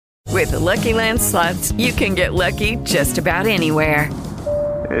With the Lucky Land Slots, you can get lucky just about anywhere.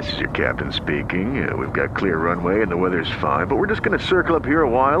 This is your captain speaking. We've got clear runway and the weather's fine, but we're just going to circle up here a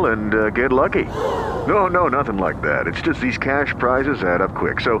while and get lucky. No, nothing like that. It's just these cash prizes add up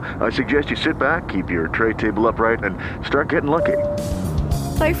quick. So I suggest you sit back, keep your tray table upright, and start getting lucky.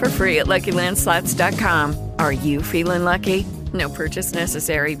 Play for free at LuckyLandSlots.com. Are you feeling lucky? No purchase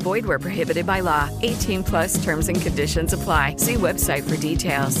necessary. Void where prohibited by law. 18 plus terms and conditions apply. See website for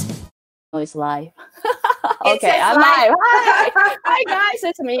details. Oh, it's live. Okay, I'm live. Hi guys,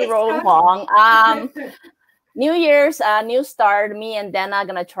 it's me, Ron Huang. New Year's, new start. Me and Dana are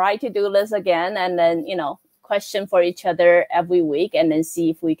gonna try to do this again, and then question for each other every week, and then see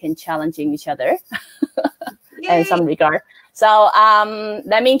if we can challenge each other in some regard. So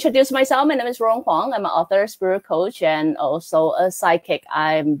let me introduce myself. My name is Ron Huang. I'm an author, spirit coach, and also a psychic.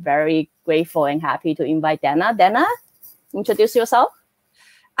 I'm very grateful and happy to invite Dana. Dana, introduce yourself.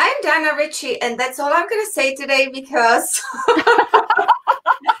 I'm Dana Ritchie, and that's all I'm going to say today because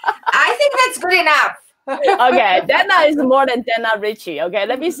I think that's good enough. Okay, Dana is more than Dana Ritchie. Okay,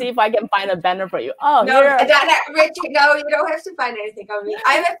 let me see if I can find a banner for you. Oh, no, Dana Ritchie. No, you don't have to find anything on me.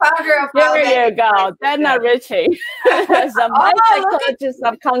 I'm a founder of. Here you go, Dana Ritchie. Some psychologist,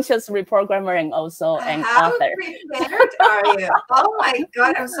 subconscious reprogrammer, and also an author. How prepared are you? Oh my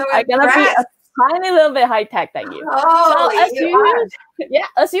God, I'm so impressed. I'm gonna be tiny little bit high tech than you. Oh,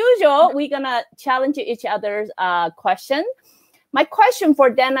 as usual, we're gonna challenge each other's question. My question for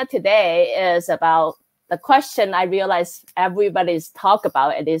Dana today is about the question I realize everybody's talk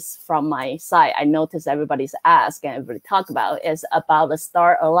about. It is from my side. I notice everybody's asked and everybody talk about is about the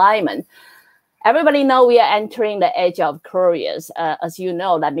star alignment. Everybody know we are entering the age of Aquarius. As you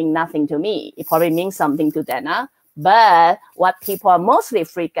know, that means nothing to me. It probably means something to Dana. But what people are mostly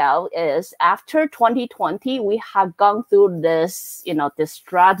freaked out is after 2020, we have gone through this,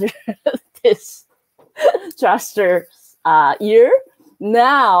 this disaster year.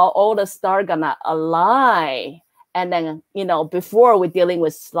 Now all the stars gonna align. And then, before we're dealing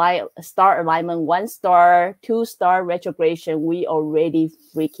with star alignment, 1 star, 2 star retrogression, we already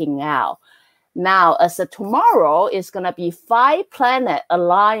freaking out. Now, as of tomorrow, it's gonna be 5 planet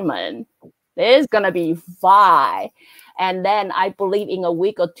alignment. There's going to be 5. And then I believe in a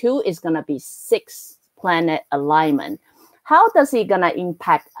week or 2, it's going to be 6 planet alignment. How does it going to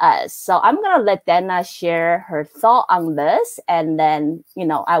impact us? So I'm going to let Dana share her thought on this. And then,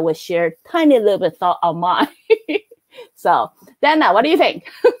 I will share tiny little bit thought on mine. So Dana, what do you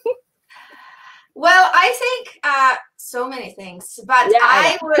think? Well, I think so many things, but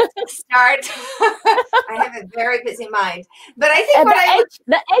I would start. I have a very busy mind, but I think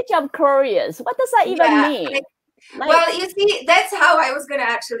the age of Aquarius. What does that even mean? Well, you see, that's how I was going to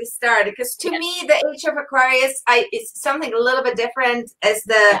actually start, because to me, the age of Aquarius is something a little bit different as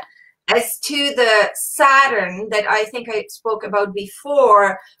to the Saturn that I think I spoke about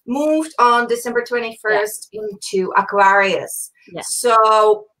before moved on December 21st into Aquarius. Yeah.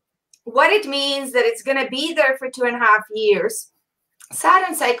 So what it means that it's going to be there for 2.5 years.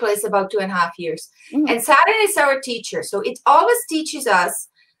 Saturn cycle is about 2.5 years. Mm-hmm. And Saturn is our teacher. So it always teaches us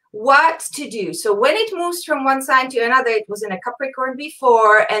what to do. So when it moves from one sign to another, it was in a Capricorn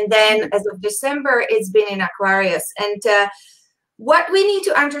before. And then as of December, it's been in Aquarius. And what we need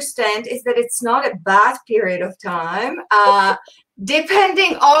to understand is that it's not a bad period of time.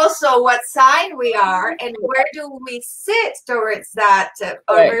 Depending also what sign we are and where do we sit towards that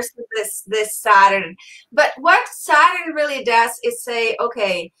versus this Saturn. But what Saturn really does is say,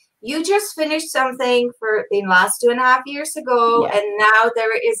 okay, you just finished something in last 2.5 years ago, and now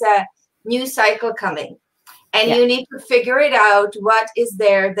there is a new cycle coming. And you need to figure it out what is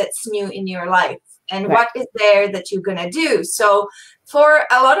there that's new in your life and what is there that you're going to do. So for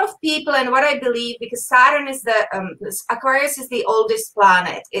a lot of people, and what I believe, because Saturn is Aquarius is the oldest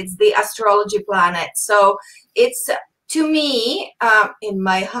planet. It's the astrology planet. So it's, to me, in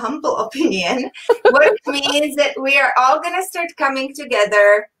my humble opinion, what it means that we are all going to start coming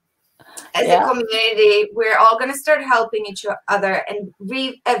together as a community. We're all going to start helping each other and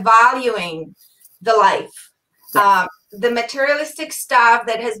reevaluating the life. The materialistic stuff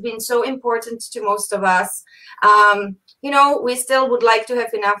that has been so important to most of us. We still would like to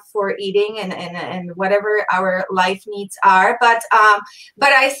have enough for eating and whatever our life needs are. But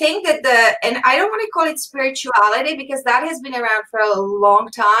I think that and I don't want to call it spirituality because that has been around for a long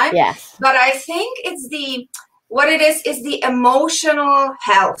time. Yes. But I think what it is the emotional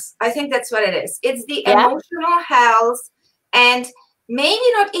health. I think that's what it is. It's the emotional health, and maybe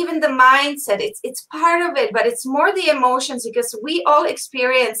not even the mindset. It's part of it, but it's more the emotions, because we all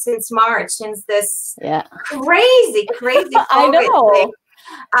experienced since March, since this crazy I know. thing.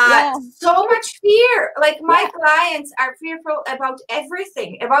 So much fear. Like my clients are fearful about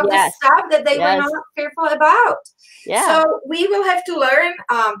everything, about the stuff that they were not fearful about. So we will have to learn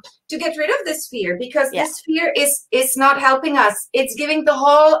to get rid of this fear, because this fear is not helping us. It's giving the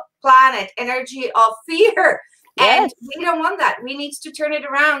whole planet energy of fear. And we don't want that. We need to turn it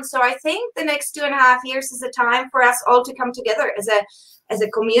around. So I think the next 2.5 years is a time for us all to come together as a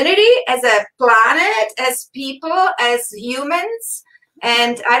community, as a planet, as people, as humans.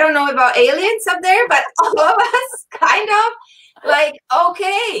 And I don't know about aliens up there, but all of us kind of like,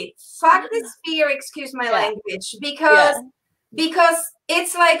 okay, fuck this fear, excuse my language, because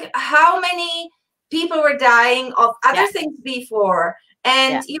it's like how many people were dying of other things before.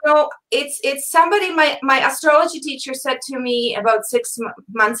 And you know, it's somebody, my astrology teacher said to me about 6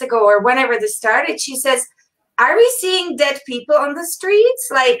 months ago or whenever this started, she says, are we seeing dead people on the streets?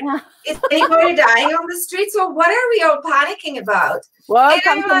 Like, is anybody dying on the streets? So what are we all panicking about?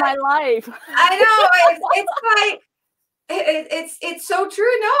 Welcome to my life. I know, it's like, it's so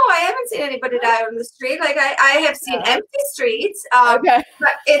true. No, I haven't seen anybody die on the street. Like I have seen empty streets, but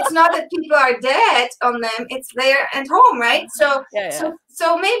it's not that people are dead on them. It's there at home, right? So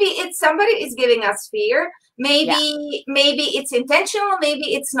maybe it's somebody is giving us fear. Maybe it's intentional.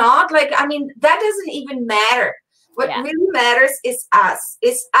 Maybe it's not. Like, I mean, that doesn't even matter. What really matters is us.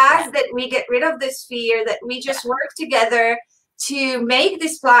 It's us that we get rid of this fear. That we just work together to make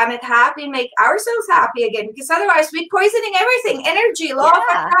this planet happy, make ourselves happy again, because otherwise we're poisoning everything. Energy, law of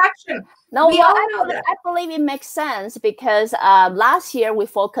attraction. No, I believe it makes sense, because last year we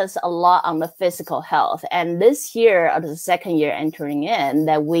focused a lot on the physical health, and this year, the second year entering in,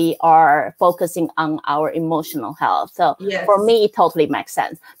 that we are focusing on our emotional health. So for me, it totally makes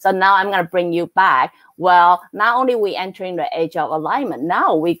sense. So now I'm going to bring you back. Well, not only we entering the age of alignment,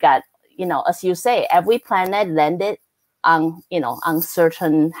 now we got, you know, as you say, every planet landed on, you know, on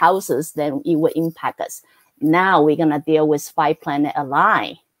certain houses, then it will impact us. Now we're gonna deal with 5 planet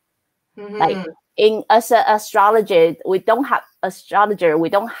align. Like as an astrologer, we don't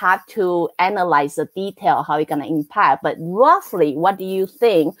have to analyze the detail how it's gonna impact, but roughly, what do you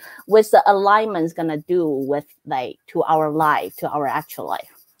think with the alignments gonna do with, like, to our life, to our actual life?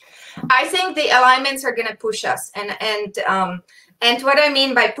 I think the alignments are gonna push us, and what I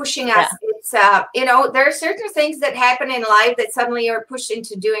mean by pushing us, it's, you know, there are certain things that happen in life that suddenly you're pushed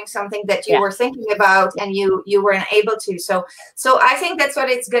into doing something that you were thinking about and you weren't able to. So I think that's what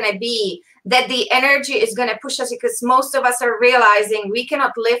it's going to be, that the energy is going to push us, because most of us are realizing we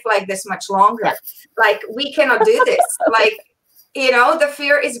cannot live like this much longer. Like, we cannot do this. Like, you know, the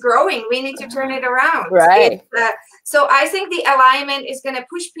fear is growing. We need to turn it around. Right. So I think the alignment is going to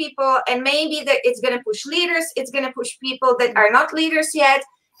push people, and maybe that it's going to push leaders. It's going to push people that are not leaders yet,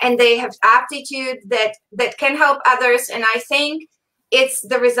 and they have aptitude that can help others. And I think it's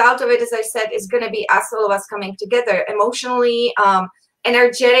the result of it, as I said, is going to be us, all of us coming together emotionally,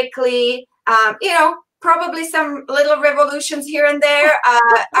 energetically, you know, probably some little revolutions here and there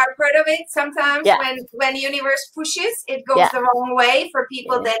are part of it. Sometimes when universe pushes, it goes the wrong way for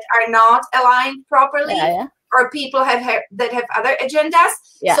people that are not aligned properly, or people that have other agendas.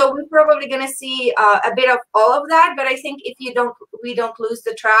 So we're probably going to see a bit of all of that. But I think if we don't lose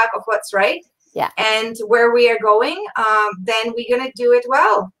the track of what's right and where we are going, then we're going to do it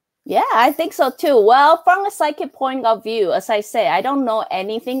well. Yeah, I think so too. Well, from a psychic point of view, as I say, I don't know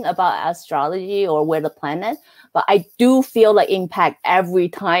anything about astrology or where the planet, but I do feel the impact every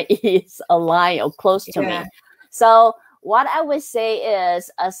time it's aligned or close to me. So what I would say is,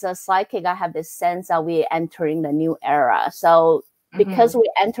 as a psychic, I have this sense that we're entering the new era. So because we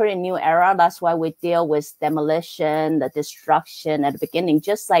enter a new era, that's why we deal with demolition, the destruction at the beginning,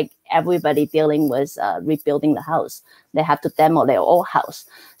 just like everybody dealing with rebuilding the house. They have to demo their old house.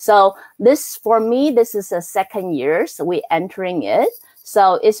 So this, for me, this is the second year, so we're entering it.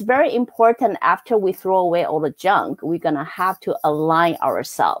 So it's very important, after we throw away all the junk, we're going to have to align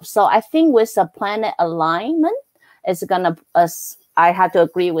ourselves. So I think with the planet alignment, it's going to, I have to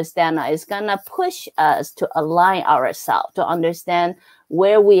agree with Dana, it's going to push us to align ourselves, to understand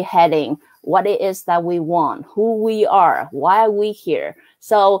where we're heading, what it is that we want, who we are, why are we here.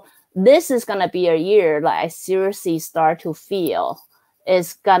 So this is going to be a year that I seriously start to feel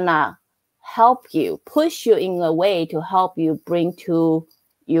is going to help you, push you in a way to help you bring to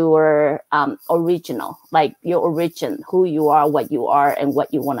your original, like your origin, who you are, what you are, and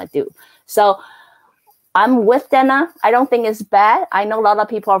what you want to do. So I'm with Dana. I don't think it's bad. I know a lot of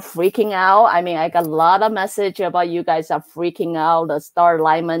people are freaking out. I mean, I got a lot of message about you guys are freaking out. The star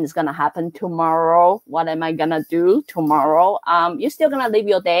alignment is going to happen tomorrow. What am I going to do tomorrow? You're still going to live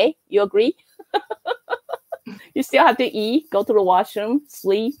your day. You agree? You still have to eat, go to the washroom,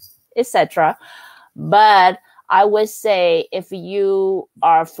 sleep, etc. But I would say if you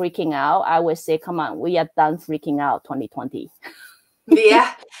are freaking out, I would say, come on, we are done freaking out 2020.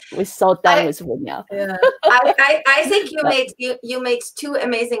 Yeah. We're so done with freaking out. Yeah. I think you made two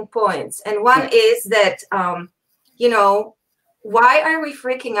amazing points. And one is that, you know, why are we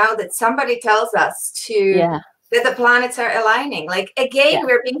freaking out that somebody tells us that the planets are aligning? Like, again,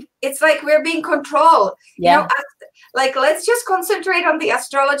 it's like we're being controlled. You know, like, let's just concentrate on the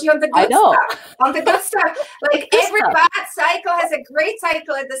astrology, on the good stuff, on the good stuff. Like, every bad cycle has a great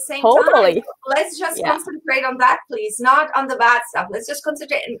cycle at the same time. So let's just concentrate on that, please, not on the bad stuff. Let's just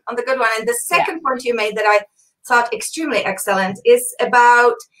concentrate on the good one. And the second point you made that I thought extremely excellent is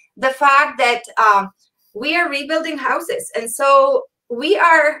about the fact that we are rebuilding houses. And so we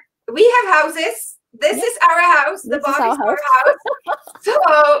have houses. This is our house. The body is our house.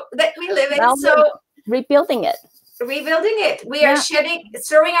 So that we live in. Now so rebuilding it. We are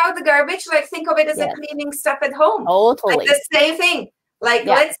throwing out the garbage. Like, think of it as a cleaning stuff at home. Totally. Like the same thing. Like,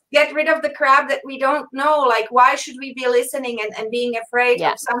 let's get rid of the crap that we don't know. Like, why should we be listening and being afraid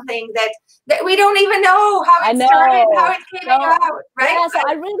of something that we don't even know how it started, how it came out, right? Yeah, so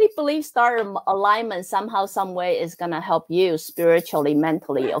I really believe star alignment somehow, some way is going to help you spiritually,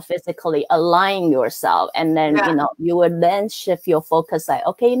 mentally, or physically align yourself. And then, you know, you would then shift your focus like,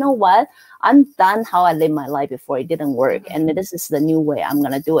 okay, you know what? I'm done how I lived my life before. It didn't work. And this is the new way I'm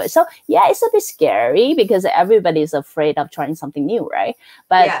going to do it. So yeah, it's a bit scary because everybody's afraid of trying something new, right?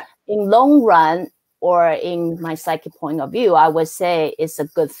 But in long run, or in my psychic point of view, I would say it's a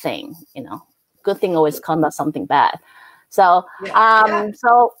good thing, you know, good thing always comes out something bad. So,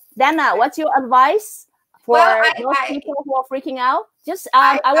 so Dana, what's your advice for those people who are freaking out? Just,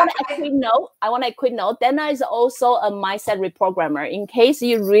 I want a quick note. Dana is also a mindset reprogrammer. In case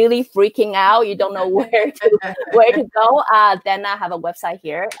you're really freaking out, you don't know where to go. Dana have a website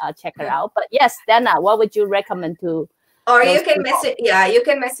here. Check it out. But yes, Dana, what would you recommend to? Or you can message, you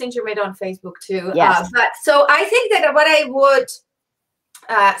can messenger me on Facebook too. But so I think that what I would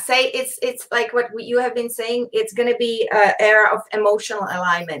say, it's like what you have been saying, it's going to be an era of emotional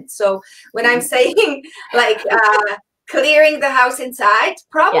alignment. So when I'm saying like clearing the house inside,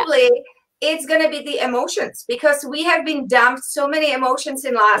 probably it's going to be the emotions, because we have been dumped so many emotions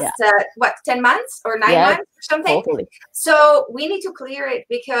in last 10 months or 9 months or something. Totally. So we need to clear it,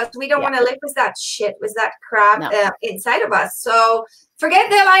 because we don't want to live with that shit, with that crap inside of us. So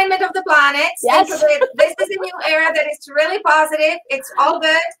forget the alignment of the planets. Think of it, this is a new era that is really positive. It's all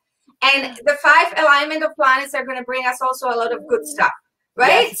good. And the 5 alignment of planets are going to bring us also a lot of good stuff,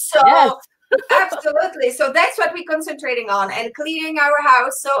 right? So absolutely. So that's what we're concentrating on, and cleaning our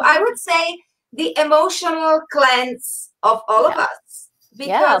house. So I would say the emotional cleanse of all of us,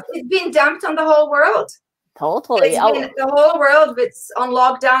 because it's been dumped on the whole world. Totally. The whole world is on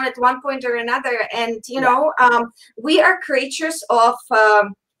lockdown at one point or another. And, you know, we are creatures of,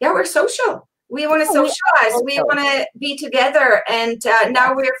 we're social. We want to socialize. We want to be together. And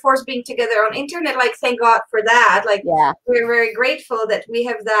now we're forced being together on internet. Like, thank God for that. Like, we're very grateful that we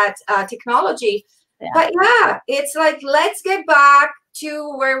have that technology. But it's like, let's get back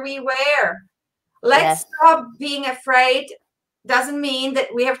to where we were. Let's stop being afraid. Doesn't mean that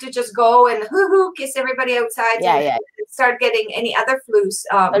we have to just go and kiss everybody outside and start getting any other flus.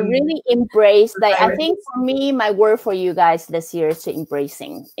 But really embrace, like, I think for me, my word for you guys this year is to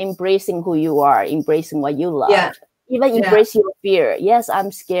embracing who you are, embracing what you love, even embrace your fear. Yes,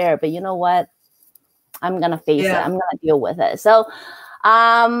 I'm scared, but you know what? I'm going to face it. I'm going to deal with it. So,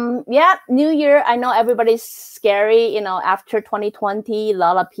 New Year. I know everybody's scary, you know, after 2020, a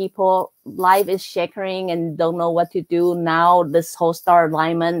lot of people, life is shaking and don't know what to do. Now this whole star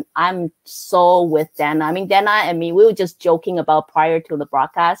alignment, I'm so with Dana. I mean, Dana and me, we were just joking about prior to the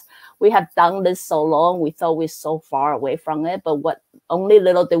broadcast. We have done this so long, we thought we're so far away from it, but what only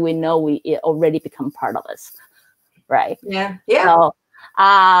little did we know, it already become part of us, right? So,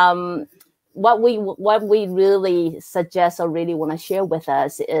 what we really suggest or really want to share with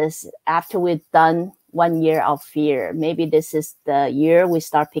us is, after we've done 1 year of fear, maybe this is the year we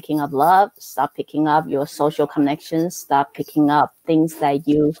start picking up love, start picking up your social connections, start picking up things that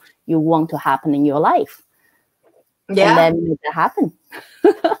you want to happen in your life. And then make it happen.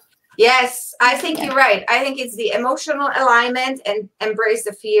 Yes, I think you're right. I think it's the emotional alignment and embrace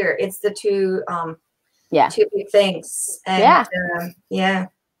the fear. It's the two big things. And,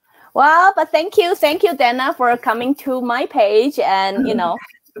 Well, but thank you, Dana, for coming to my page and, you know,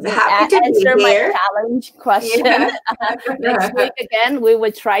 answer my challenge question. Next week again, we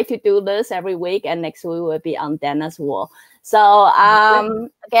will try to do this every week, and next week will be on Dana's wall. So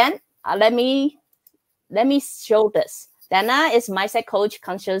again, let me let me show this. Dana is mindset coach,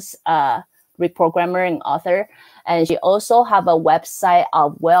 conscious reprogrammer and author. And she also have a website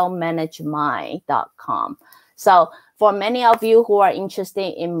of wellmanagedmind.com. So for many of you who are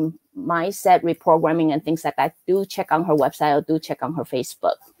interested in mindset reprogramming and things like that, do check on her website or do check on her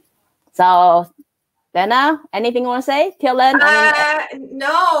Facebook. So Dana, anything you want to say till then?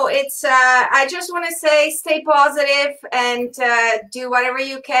 No, it's I just want to say stay positive and do whatever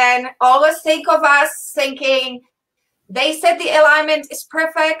you can. Always think of us thinking they said the alignment is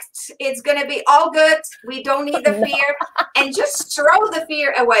perfect. It's going to be all good. We don't need the fear. And just throw the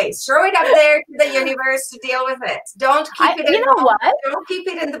fear away. Throw it up there to the universe to deal with it. Don't keep it in Don't keep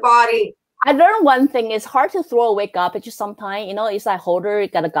it in the body. I learned one thing. It's hard to throw away garbage sometimes. You know, it's like holder, you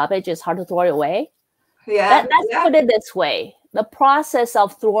got a garbage. It's hard to throw it away. Yeah. Let's put it this way. The process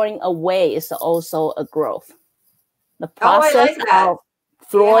of throwing away is also a growth. The process of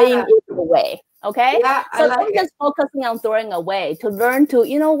throwing it away. Okay. Yeah, so don't just focusing on throwing away to learn to,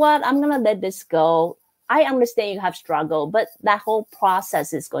 you know what, I'm going to let this go. I understand you have struggled, but that whole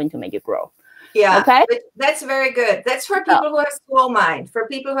process is going to make you grow. Yeah. Okay. That's very good. That's for people who have slow mind. For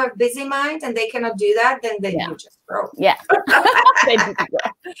people who have busy mind and they cannot do that, then you just grow. Yeah.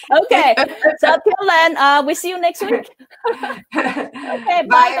 Okay. So till then, we see you next week. Okay.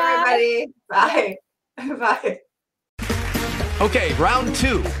 Bye, everybody. Bye. Bye. Okay, round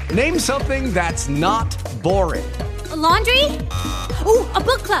 2. Name something that's not boring. A laundry? Ooh, a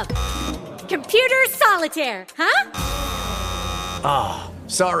book club. Computer solitaire, huh? Ah,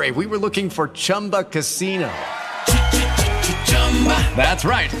 sorry, we were looking for Chumba Casino. That's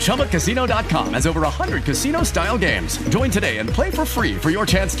right, ChumbaCasino.com has over 100 casino-style games. Join today and play for free for your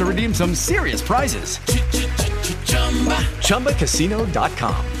chance to redeem some serious prizes.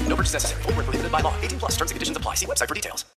 ChumbaCasino.com. No purchase necessary. Void where prohibited by law. 18+ terms and conditions apply. See website for details.